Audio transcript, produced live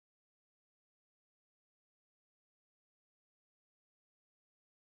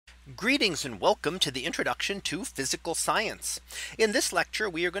Greetings and welcome to the introduction to physical science. In this lecture,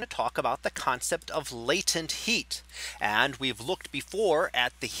 we are going to talk about the concept of latent heat. And we've looked before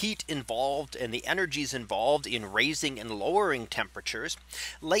at the heat involved and the energies involved in raising and lowering temperatures.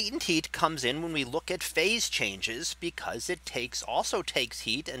 Latent heat comes in when we look at phase changes, because it also takes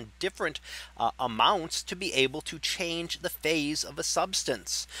heat and different amounts to be able to change the phase of a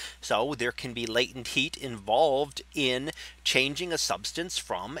substance. So there can be latent heat involved in changing a substance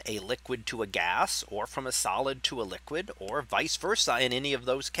from a liquid to a gas, or from a solid to a liquid, or vice versa in any of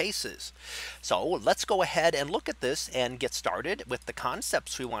those cases. So let's go ahead and look at this and get started with the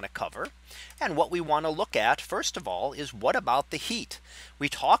concepts we want to cover. And what we want to look at first of all is, what about the heat? We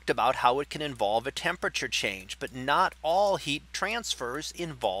talked about how it can involve a temperature change, but not all heat transfers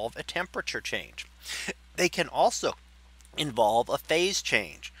involve a temperature change. They can also involve a phase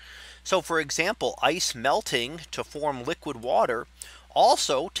change. So for example, ice melting to form liquid water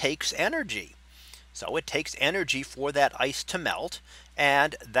also takes energy. So it takes energy for that ice to melt,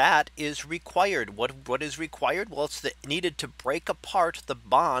 and that is required. What is required? Well, it's needed to break apart the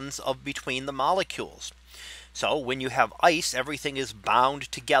bonds between the molecules. So when you have ice, everything is bound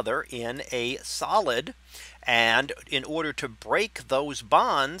together in a solid. And in order to break those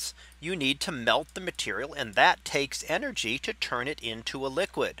bonds, you need to melt the material, and that takes energy to turn it into a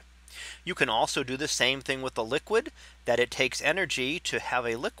liquid. You can also do the same thing with a liquid, that it takes energy to have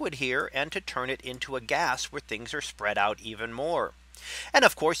a liquid here and to turn it into a gas where things are spread out even more. And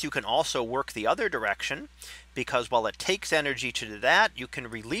of course, you can also work the other direction, because while it takes energy to do that, you can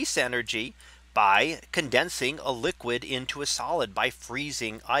release energy by condensing a liquid into a solid by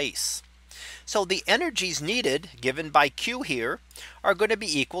freezing ice. So the energies needed given by Q here are going to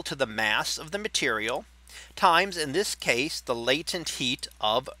be equal to the mass of the material times, in this case, the latent heat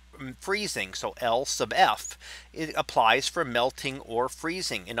of freezing. So L sub F, it applies for melting or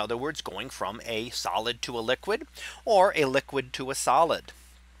freezing. In other words, going from a solid to a liquid, or a liquid to a solid.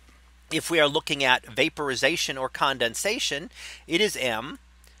 If we are looking at vaporization or condensation, it is M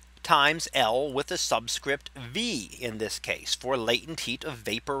times L with a subscript V in this case, for latent heat of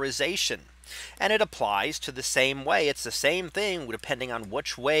vaporization. And it applies to the same way. It's the same thing depending on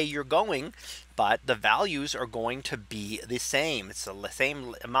which way you're going, but the values are going to be the same. It's the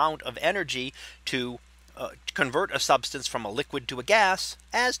same amount of energy to convert a substance from a liquid to a gas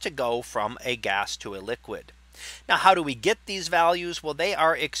as to go from a gas to a liquid. Now, how do we get these values? Well, they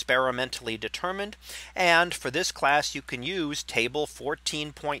are experimentally determined. And for this class, you can use table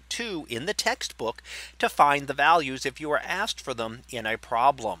 14.2 in the textbook to find the values if you are asked for them in a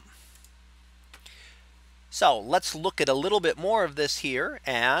problem. So let's look at a little bit more of this here,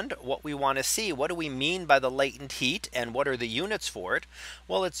 and what we want to see. What do we mean by the latent heat, and what are the units for it?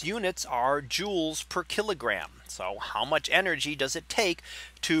 Well, its units are joules per kilogram. So how much energy does it take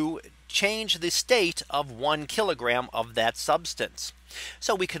to change the state of 1 kilogram of that substance?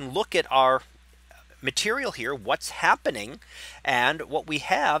 So we can look at our material here, what's happening. And what we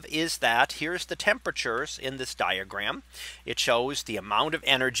have is that here's the temperatures in this diagram. It shows the amount of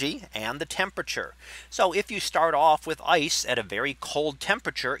energy and the temperature. So if you start off with ice at a very cold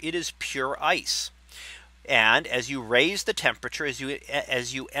temperature, it is pure ice. And as you raise the temperature, as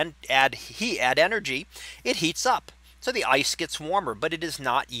you add energy, it heats up. So the ice gets warmer, but it is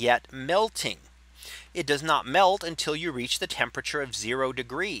not yet melting. It does not melt until you reach the temperature of 0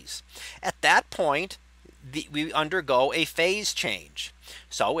 degrees. At that point, we undergo a phase change.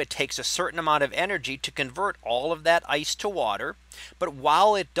 So it takes a certain amount of energy to convert all of that ice to water. But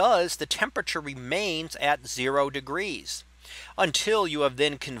while it does, the temperature remains at 0 degrees until you have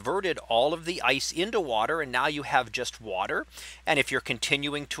then converted all of the ice into water. And now you have just water. And if you're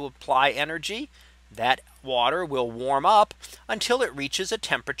continuing to apply energy, that water will warm up until it reaches a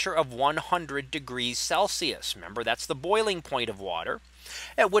temperature of 100 degrees Celsius. Remember, that's the boiling point of water,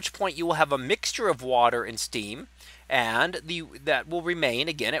 at which point you will have a mixture of water and steam, and that will remain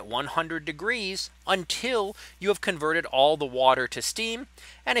again at 100 degrees until you have converted all the water to steam.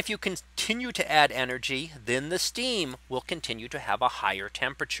 And if you continue to add energy, then the steam will continue to have a higher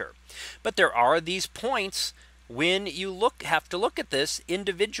temperature. But there are these points when you have to look at this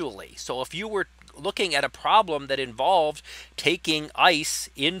individually. So if you were looking at a problem that involved taking ice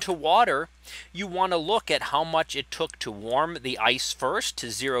into water, you want to look at how much it took to warm the ice first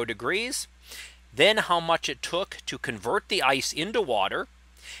to 0 degrees, then how much it took to convert the ice into water,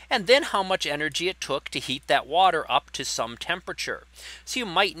 and then how much energy it took to heat that water up to some temperature. So you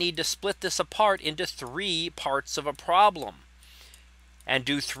might need to split this apart into 3 parts of a problem and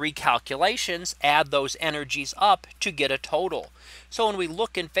do 3 calculations, add those energies up to get a total. So when we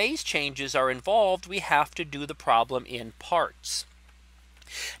look and phase changes are involved, we have to do the problem in parts.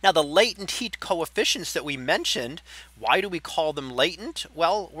 Now the latent heat coefficients that we mentioned, why do we call them latent?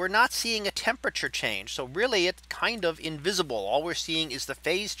 Well, we're not seeing a temperature change. So really it's kind of invisible. All we're seeing is the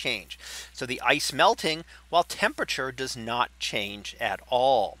phase change. So the ice melting while temperature does not change at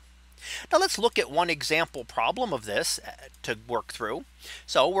all. Now let's look at one example problem of this to work through.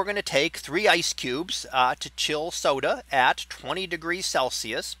 So we're going to take 3 ice cubes to chill soda at 20 degrees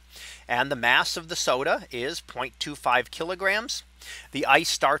Celsius. And the mass of the soda is 0.25 kilograms. The ice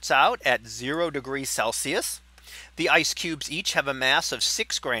starts out at 0 degrees Celsius. The ice cubes each have a mass of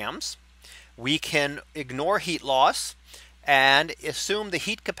 6 grams. We can ignore heat loss and assume the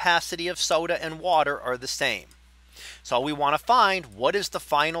heat capacity of soda and water are the same. So we want to find what is the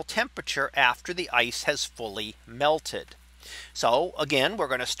final temperature after the ice has fully melted. So again, we're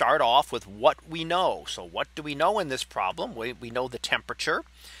going to start off with what we know. So what do we know in this problem? We know the temperature.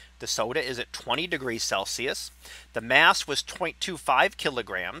 The soda is at 20 degrees Celsius. The mass was 0.25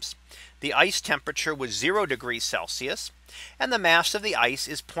 kilograms. The ice temperature was 0 degrees Celsius. And the mass of the ice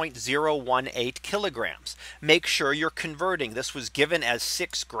is 0.018 kilograms. Make sure you're converting. This was given as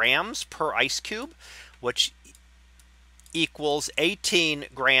 6 grams per ice cube, which equals 18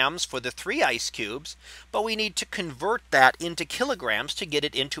 grams for the 3 ice cubes. But we need to convert that into kilograms to get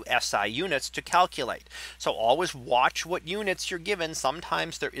it into SI units to calculate. So always watch what units you're given.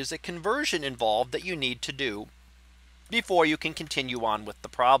 Sometimes there is a conversion involved that you need to do before you can continue on with the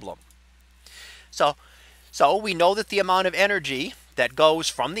problem. So we know that the amount of energy that goes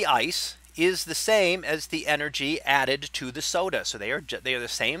from the ice is the same as the energy added to the soda. So they are the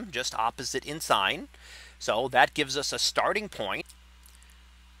same, just opposite in sign. So that gives us a starting point.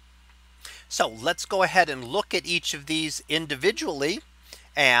 So let's go ahead and look at each of these individually.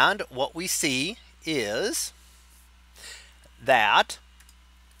 And what we see is that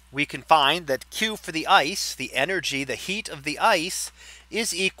we can find that Q for the ice, the energy, the heat of the ice,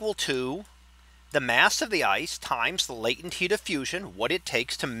 is equal to the mass of the ice times the latent heat of fusion, what it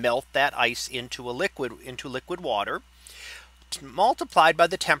takes to melt that ice into liquid water, multiplied by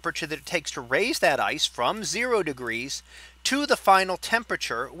the temperature that it takes to raise that ice from 0 degrees to the final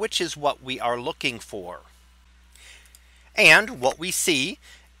temperature, which is what we are looking for. And what we see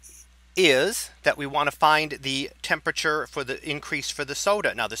is that we want to find the temperature for the increase for the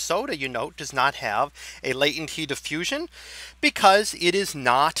soda. Now the soda, you note, does not have a latent heat of fusion because it is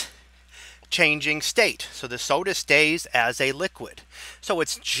not changing state. So the soda stays as a liquid. So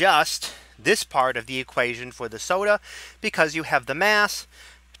it's just this part of the equation for the soda, because you have the mass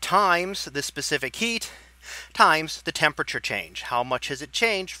times the specific heat times the temperature change. How much has it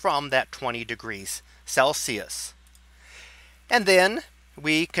changed from that 20 degrees Celsius? And then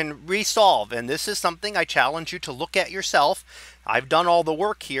we can resolve. And this is something I challenge you to look at yourself. I've done all the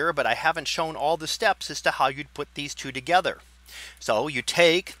work here, but I haven't shown all the steps as to how you'd put these two together. So you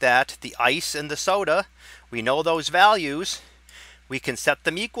take that the ice and the soda, we know those values. We can set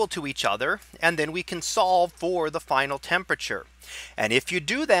them equal to each other, and then we can solve for the final temperature. And if you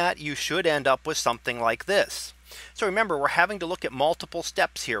do that, you should end up with something like this. So remember, we're having to look at multiple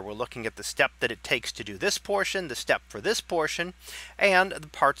steps here. We're looking at the step that it takes to do this portion, the step for this portion, and the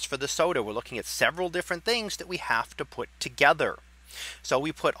parts for the soda. We're looking at several different things that we have to put together. So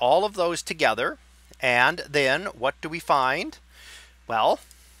we put all of those together, and then what do we find? Well,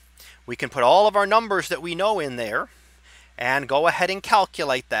 we can put all of our numbers that we know in there and go ahead and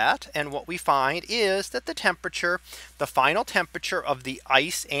calculate that. And what we find is that the temperature, the final temperature of the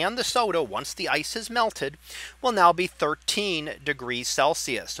ice and the soda, once the ice is melted, will now be 13 degrees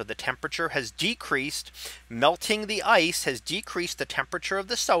Celsius. So the temperature has decreased. Melting the ice has decreased the temperature of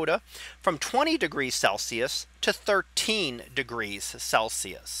the soda from 20 degrees Celsius to 13 degrees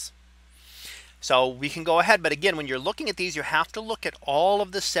Celsius. So we can go ahead. But again, when you're looking at these, you have to look at all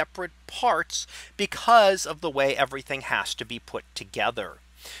of the separate parts because of the way everything has to be put together.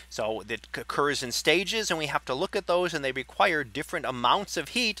 So it occurs in stages, and we have to look at those, and they require different amounts of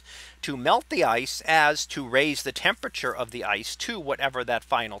heat to melt the ice as to raise the temperature of the ice to whatever that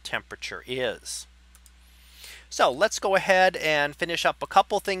final temperature is. So let's go ahead and finish up a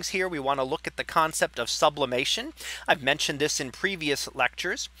couple things here. We want to look at the concept of sublimation. I've mentioned this in previous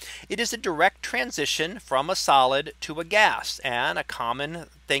lectures. It is a direct transition from a solid to a gas. And a common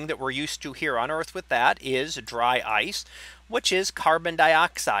thing that we're used to here on Earth with that is dry ice, which is carbon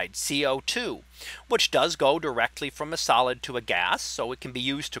dioxide, CO2, which does go directly from a solid to a gas. So it can be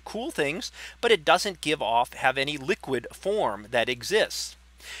used to cool things, but it doesn't have any liquid form that exists.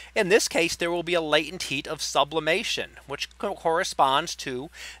 In this case, there will be a latent heat of sublimation, which corresponds to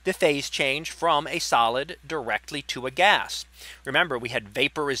the phase change from a solid directly to a gas. Remember, we had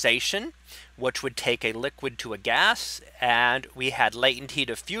vaporization, which would take a liquid to a gas, and we had latent heat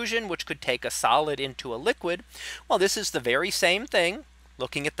of fusion, which could take a solid into a liquid. Well, this is the very same thing,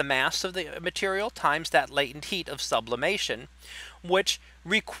 looking at the mass of the material times that latent heat of sublimation, which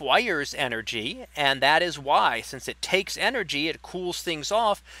requires energy. And that is why, since it takes energy, it cools things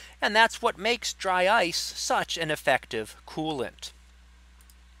off. And that's what makes dry ice such an effective coolant.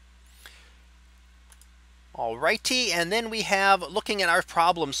 Alrighty, and then we have looking at our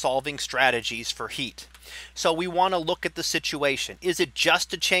problem solving strategies for heat. So we want to look at the situation. Is it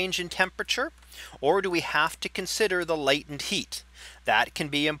just a change in temperature, or do we have to consider the latent heat? That can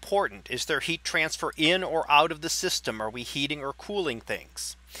be important. Is there heat transfer in or out of the system? Are we heating or cooling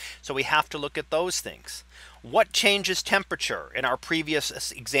things? So we have to look at those things. What changes temperature? In our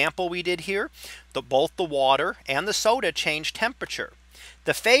previous example we did here, both the water and the soda changed temperature.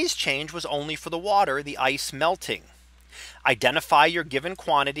 The phase change was only for the water, the ice melting. Identify your given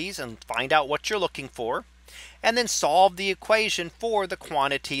quantities and find out what you're looking for, and then solve the equation for the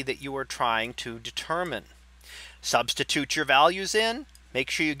quantity that you are trying to determine. Substitute your values in, make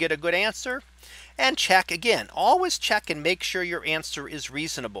sure you get a good answer, and check again. Always check and make sure your answer is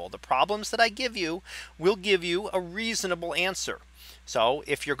reasonable. The problems that I give you will give you a reasonable answer. So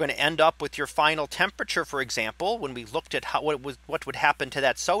if you're going to end up with your final temperature, for example, when we looked at what would happen to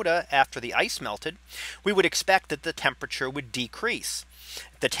that soda after the ice melted, we would expect that the temperature would decrease.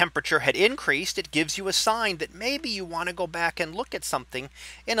 If the temperature had increased, it gives you a sign that maybe you want to go back and look at something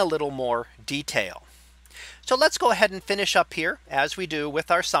in a little more detail. So let's go ahead and finish up here as we do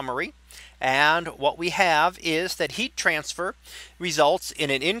with our summary. And what we have is that heat transfer results in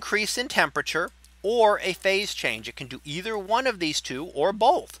an increase in temperature or a phase change. It can do either one of these two or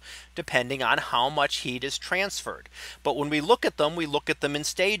both, depending on how much heat is transferred. But when we look at them in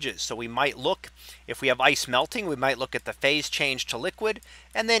stages. So we might look, if we have ice melting, we might look at the phase change to liquid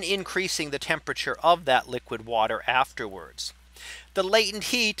and then increasing the temperature of that liquid water afterwards. The latent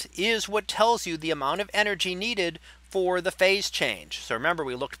heat is what tells you the amount of energy needed for the phase change. So remember,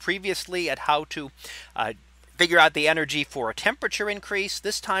 we looked previously at how to figure out the energy for a temperature increase.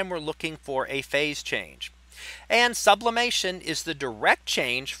 This time we're looking for a phase change. And sublimation is the direct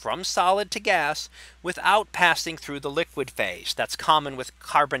change from solid to gas without passing through the liquid phase. That's common with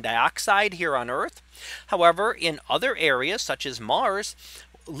carbon dioxide here on Earth. However, in other areas such as Mars,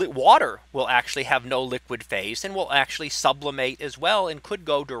 water will actually have no liquid phase and will actually sublimate as well, and could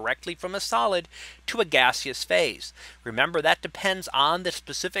go directly from a solid to a gaseous phase. Remember, that depends on the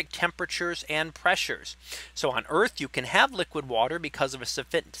specific temperatures and pressures. So on Earth you can have liquid water because of a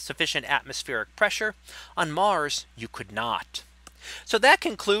sufficient atmospheric pressure. On Mars you could not. So that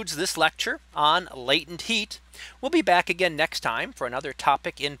concludes this lecture on latent heat. We'll be back again next time for another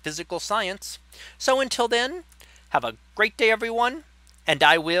topic in physical science. So until then, have a great day everyone, and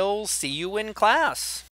I will see you in class.